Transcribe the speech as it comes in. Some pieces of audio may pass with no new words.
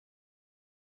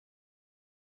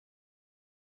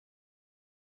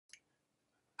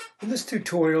In this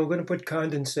tutorial, we're going to put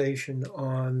condensation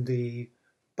on the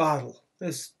bottle.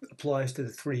 This applies to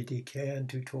the 3D can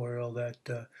tutorial that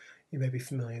you may be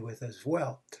familiar with as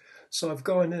well. So I've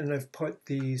gone in and I've put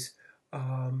these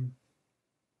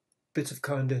bits of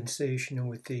condensation in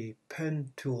with the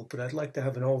pen tool, but I'd like to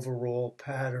have an overall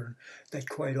pattern that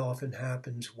quite often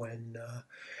happens when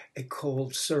a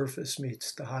cold surface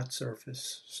meets the hot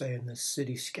surface, say in the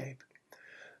cityscape.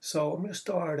 So I'm going to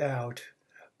start out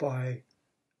by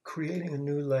creating a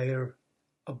new layer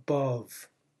above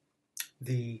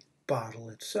the bottle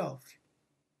itself.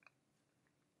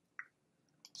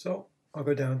 So I'll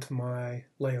go down to my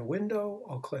layer window,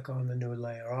 I'll click on the new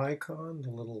layer icon,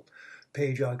 the little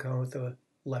page icon with the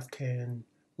left-hand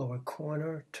lower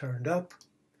corner turned up,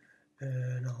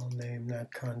 and I'll name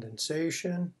that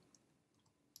condensation.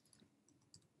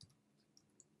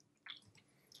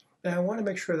 Now I want to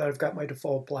make sure that I've got my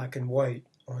default black and white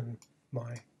on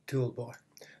my toolbar.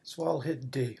 So I'll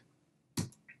hit D. And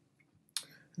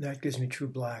that gives me true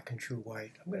black and true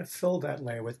white. I'm going to fill that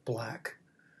layer with black.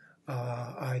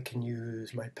 I can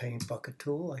use my paint bucket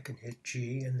tool. I can hit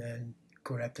G and then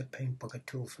grab the paint bucket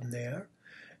tool from there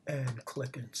and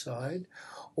click inside.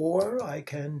 Or I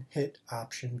can hit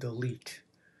Option Delete.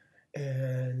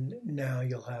 And now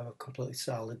you'll have a completely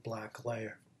solid black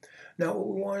layer. Now what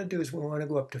we want to do is we want to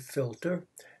go up to Filter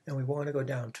and we want to go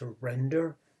down to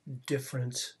Render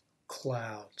Difference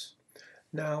Clouds.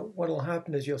 Now what will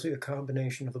happen is you'll see a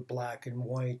combination of the black and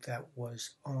white that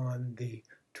was on the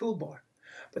toolbar.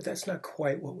 But that's not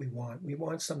quite what we want. We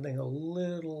want something a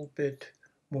little bit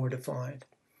more defined.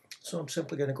 So I'm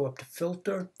simply going to go up to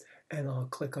Filter and I'll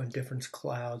click on Difference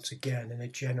Clouds again, and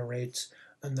it generates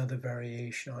another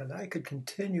variation on it. I could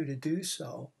continue to do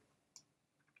so,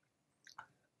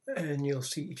 and you'll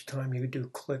see each time you do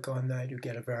click on that, you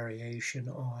get a variation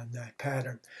on that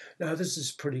pattern. Now this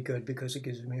is pretty good because it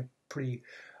gives me a pretty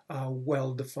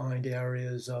well-defined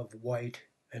areas of white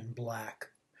and black.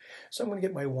 So I'm going to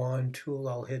get my wand tool,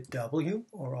 I'll hit W,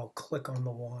 or I'll click on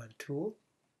the wand tool.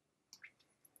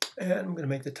 And I'm going to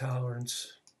make the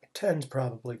tolerance 10 is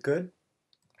probably good.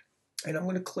 And I'm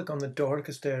going to click on the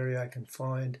darkest area I can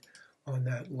find on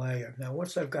that layer. Now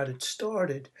once I've got it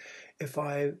started, if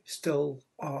I still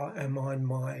am on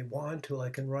my wand tool, I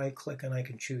can right click and I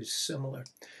can choose similar.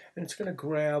 And it's going to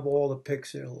grab all the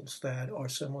pixels that are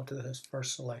similar to this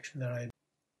first selection that I had.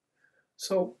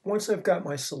 So once I've got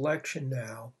my selection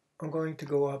now, I'm going to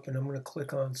go up and I'm going to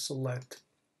click on Select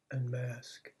and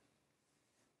Mask.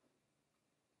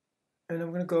 And I'm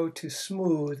going to go to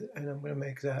Smooth and I'm going to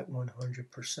make that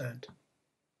 100%.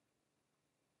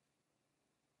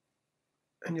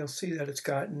 And you'll see that it's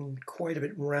gotten quite a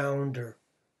bit rounder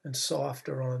and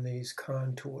softer on these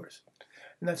contours.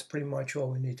 And that's pretty much all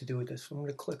we need to do with this. So I'm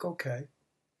going to click OK.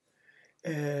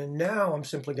 And now I'm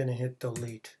simply going to hit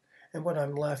Delete. And what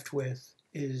I'm left with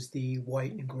is the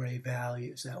white and gray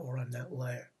values that were on that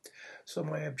layer. So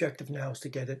my objective now is to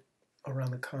get it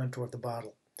around the contour of the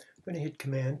bottle. I'm going to hit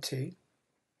Command T.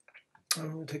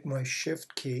 I'm going to take my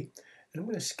Shift key and I'm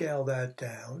going to scale that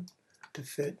down to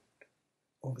fit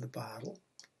over the bottle.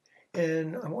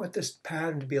 And I want this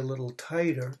pattern to be a little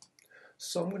tighter,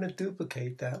 so I'm going to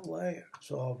duplicate that layer.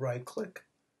 So I'll right click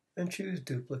and choose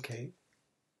Duplicate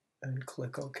and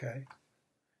click OK.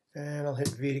 And I'll hit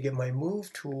V to get my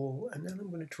Move tool, and then I'm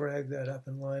going to drag that up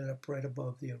and line it up right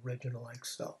above the original like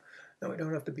so. Now I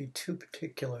don't have to be too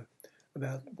particular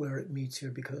about where it meets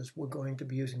here because we're going to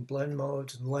be using blend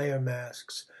modes and layer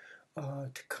masks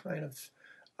to kind of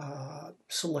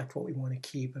select what we want to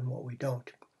keep and what we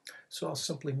don't. So I'll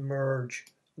simply merge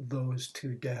those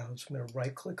two down. So I'm going to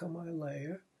right click on my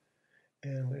layer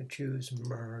and I'm going to choose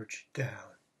Merge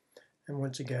Down. And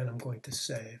once again I'm going to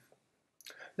save.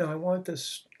 Now I want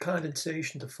this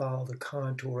condensation to follow the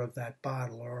contour of that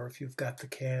bottle, or if you've got the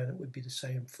can it would be the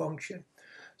same function.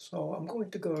 So I'm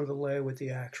going to go to the layer with the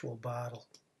actual bottle.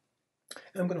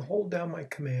 And I'm going to hold down my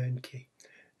Command key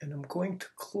and I'm going to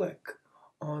click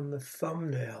on the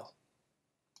thumbnail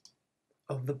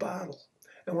of the bottle.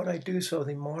 And when I do so,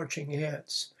 the marching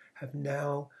ants have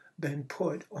now been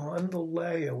put on the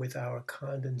layer with our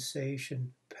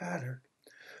condensation pattern.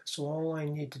 So all I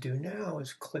need to do now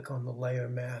is click on the layer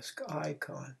mask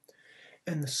icon.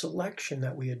 And the selection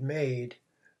that we had made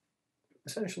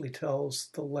essentially tells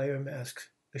the layer mask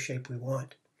the shape we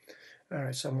want. All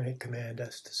right, so I'm going to hit Command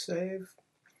S to save.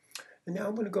 And now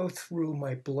I'm going to go through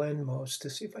my blend modes to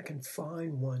see if I can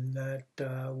find one that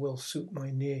will suit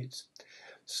my needs.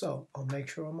 So I'll make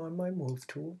sure I'm on my Move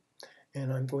tool,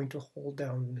 and I'm going to hold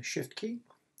down the Shift key,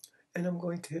 and I'm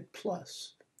going to hit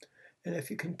plus. And if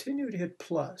you continue to hit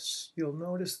plus, you'll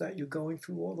notice that you're going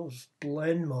through all those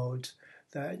blend modes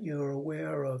that you're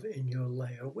aware of in your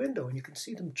layer window. And you can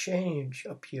see them change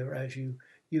up here as you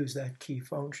use that key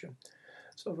function.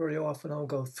 So very often I'll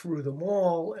go through them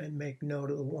all and make note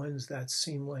of the ones that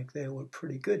seem like they were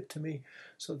pretty good to me,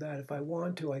 so that if I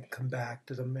want to, I can come back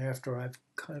to them after I've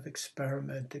kind of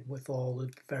experimented with all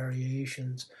the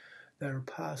variations that are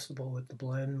possible with the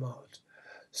blend modes.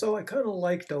 So I kind of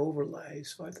liked overlay,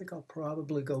 so I think I'll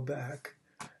probably go back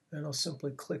and I'll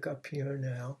simply click up here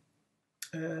now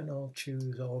and I'll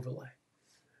choose overlay.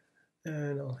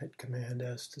 And I'll hit Command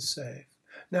S to save.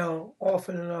 Now,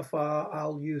 often enough,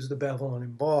 I'll use the bevel and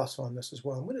emboss on this as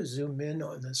well. I'm going to zoom in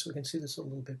on this so we can see this a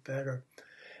little bit better.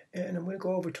 And I'm going to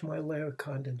go over to my layer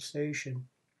condensation.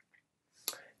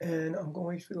 And I'm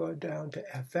going to go down to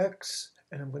FX,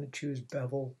 and I'm going to choose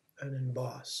bevel and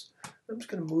emboss. I'm just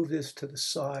going to move this to the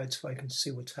side so I can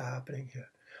see what's happening here.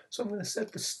 So I'm going to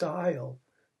set the style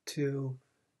to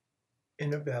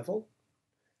inner bevel.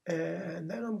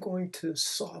 And then I'm going to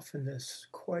soften this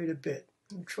quite a bit.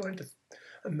 I'm trying to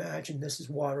imagine this is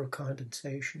water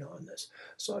condensation on this.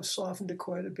 So I've softened it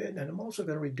quite a bit, and I'm also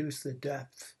going to reduce the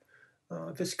depth.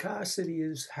 Viscosity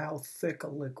is how thick a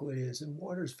liquid is, and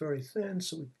water is very thin,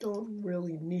 so we don't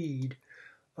really need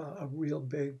a real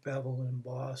big bevel and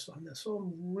emboss on this. So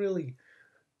I'm really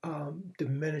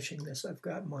diminishing this. I've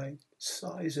got my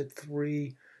size at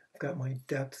 3. I've got my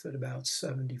depth at about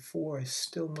 74. I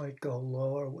still might go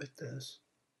lower with this.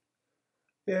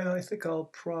 Yeah, I think I'll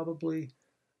probably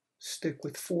stick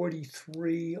with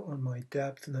 43 on my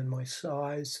depth, and then my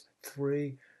size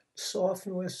 3.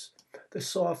 Softness, the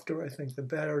softer I think the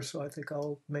better, so I think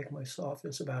I'll make my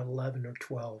softness about 11 or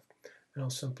 12, and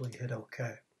I'll simply hit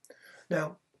OK.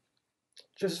 Now,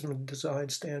 just from a design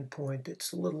standpoint,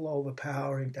 it's a little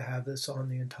overpowering to have this on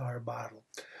the entire bottle.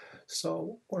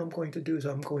 So what I'm going to do is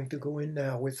I'm going to go in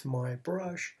now with my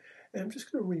brush, and I'm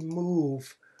just going to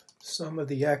remove some of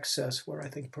the excess where I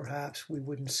think perhaps we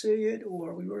wouldn't see it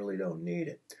or we really don't need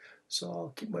it. So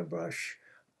I'll keep my brush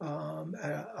on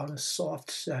a soft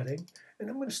setting, and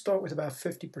I'm going to start with about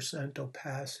 50%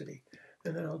 opacity,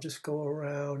 and then I'll just go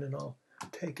around and I'll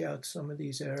take out some of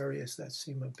these areas that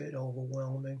seem a bit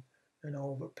overwhelming and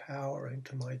overpowering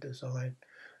to my design.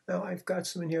 Now I've got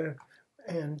some in here,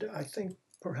 and I think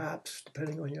perhaps,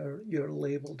 depending on your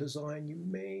label design, you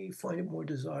may find it more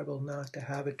desirable not to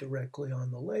have it directly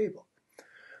on the label.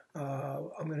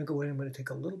 I'm going to go in, I'm going to take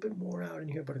a little bit more out in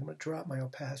here, but I'm going to drop my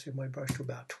opacity of my brush to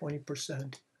about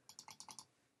 20%.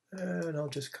 And I'll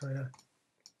just kind of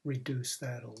reduce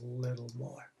that a little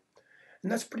more. And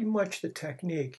that's pretty much the technique.